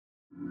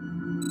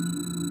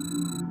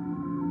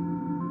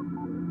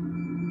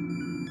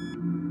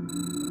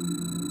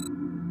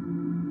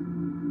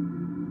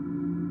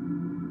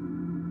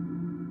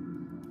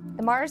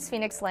The Mars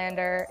Phoenix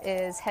lander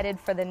is headed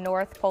for the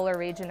north polar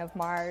region of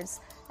Mars,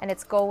 and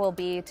its goal will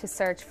be to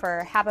search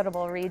for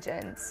habitable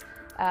regions,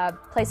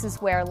 places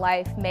where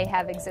life may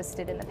have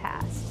existed in the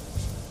past.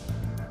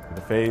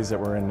 The phase that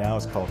we're in now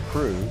is called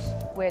cruise,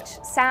 which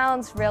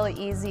sounds really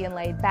easy and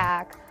laid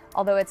back,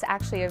 although it's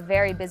actually a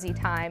very busy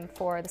time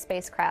for the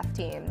spacecraft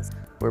teams.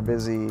 We're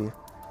busy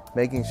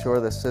making sure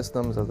the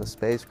systems of the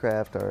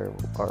spacecraft are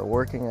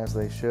working as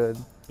they should.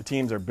 The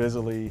teams are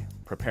busily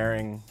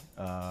preparing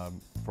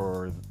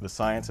for the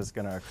science that's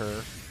going to occur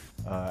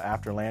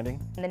after landing.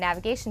 And the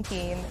navigation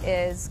team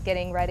is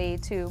getting ready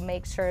to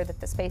make sure that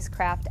the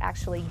spacecraft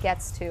actually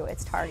gets to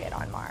its target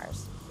on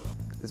Mars.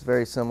 It's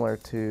very similar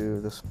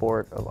to the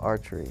sport of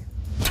archery.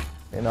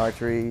 In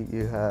archery,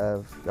 you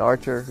have the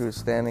archer who's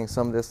standing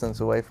some distance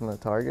away from the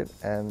target,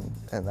 and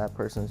that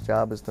person's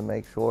job is to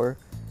make sure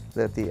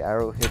that the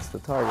arrow hits the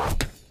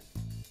target.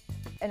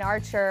 An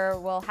archer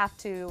will have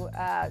to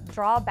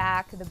draw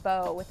back the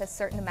bow with a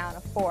certain amount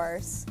of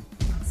force.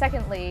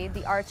 Secondly,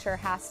 the archer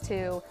has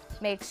to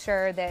make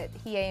sure that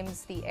he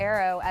aims the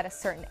arrow at a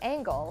certain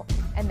angle,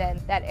 and then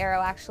that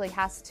arrow actually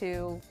has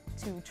to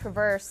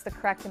traverse the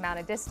correct amount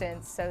of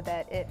distance so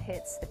that it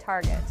hits the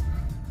target.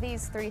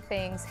 These three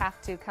things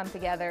have to come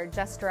together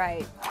just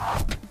right.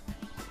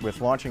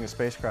 With launching a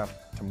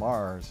spacecraft to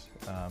Mars,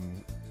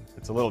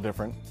 it's a little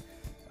different.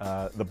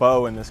 The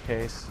bow in this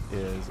case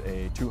is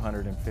a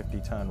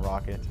 250-ton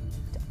rocket.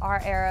 Our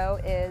arrow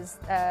is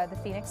the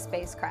Phoenix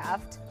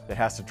spacecraft. It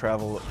has to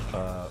travel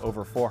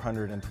over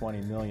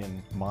 420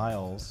 million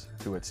miles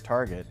to its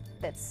target.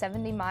 That's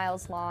 70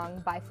 miles long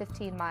by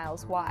 15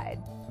 miles wide.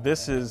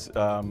 This is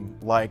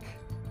like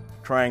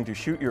trying to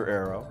shoot your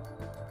arrow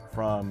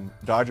from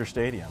Dodger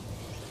Stadium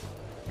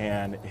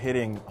and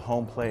hitting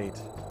home plate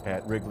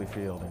at Wrigley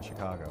Field in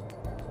Chicago.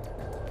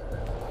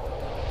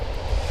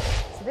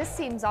 So this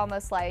seems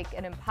almost like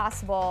an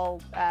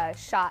impossible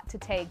shot to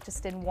take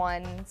just in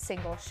one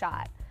single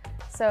shot.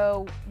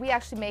 So we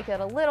actually make it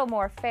a little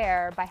more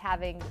fair by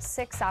having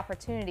 6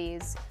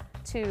 opportunities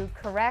to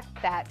correct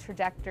that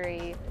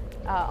trajectory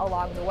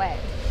along the way.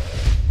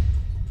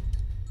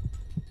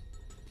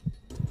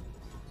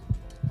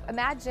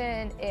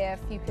 Imagine if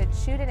you could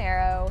shoot an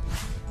arrow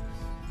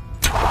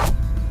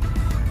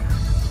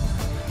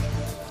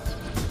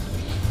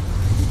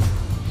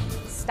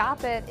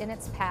stop it in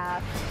its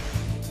path,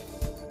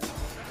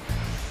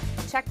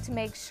 check to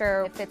make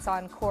sure if it's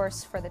on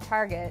course for the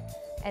target,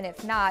 and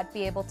if not,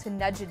 be able to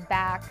nudge it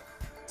back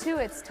to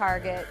its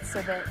target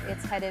so that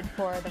it's headed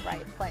for the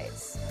right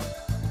place.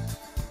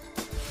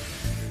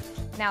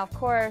 Now, of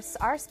course,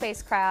 our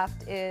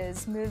spacecraft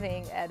is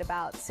moving at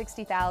about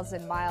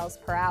 60,000 miles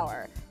per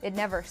hour. It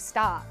never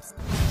stops.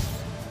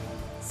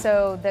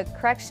 So the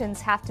corrections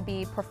have to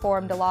be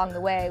performed along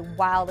the way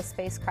while the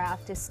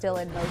spacecraft is still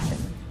in motion.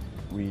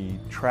 We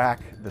track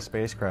the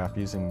spacecraft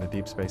using the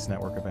Deep Space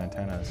Network of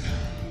antennas,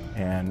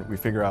 and we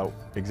figure out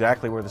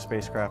exactly where the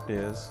spacecraft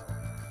is,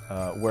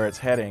 where it's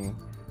heading,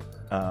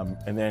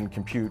 and then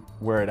compute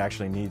where it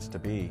actually needs to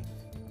be.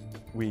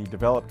 We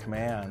develop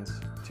commands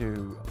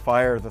to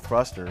fire the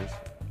thrusters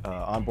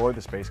on board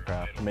the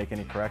spacecraft to make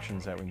any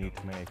corrections that we need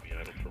to make.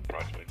 For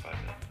approximately 5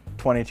 minutes.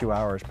 22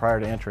 hours prior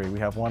to entry, we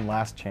have one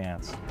last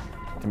chance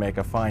to make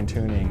a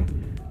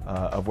fine-tuning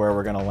of where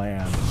we're going to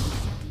land.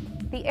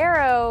 The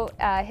arrow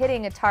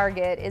hitting a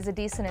target is a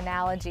decent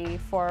analogy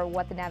for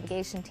what the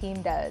navigation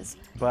team does.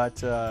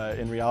 But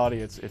in reality,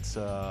 it's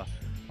a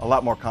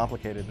lot more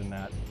complicated than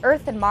that.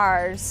 Earth and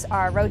Mars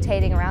are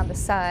rotating around the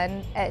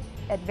sun at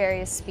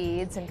various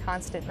speeds in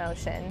constant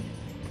motion.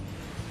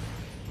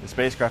 The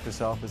spacecraft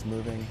itself is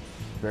moving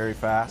very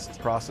fast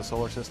across the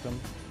solar system.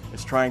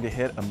 It's trying to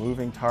hit a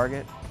moving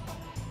target,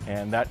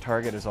 and that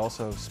target is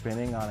also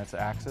spinning on its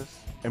axis.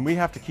 And we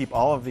have to keep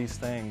all of these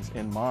things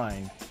in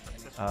mind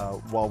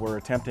while we're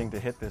attempting to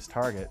hit this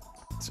target.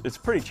 It's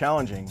pretty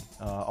challenging,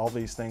 all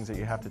these things that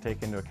you have to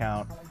take into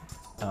account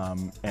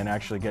and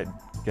actually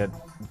get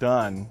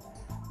done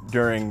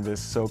during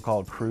this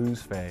so-called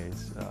cruise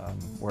phase,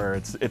 where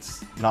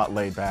it's not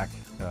laid back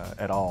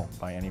at all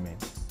by any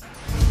means.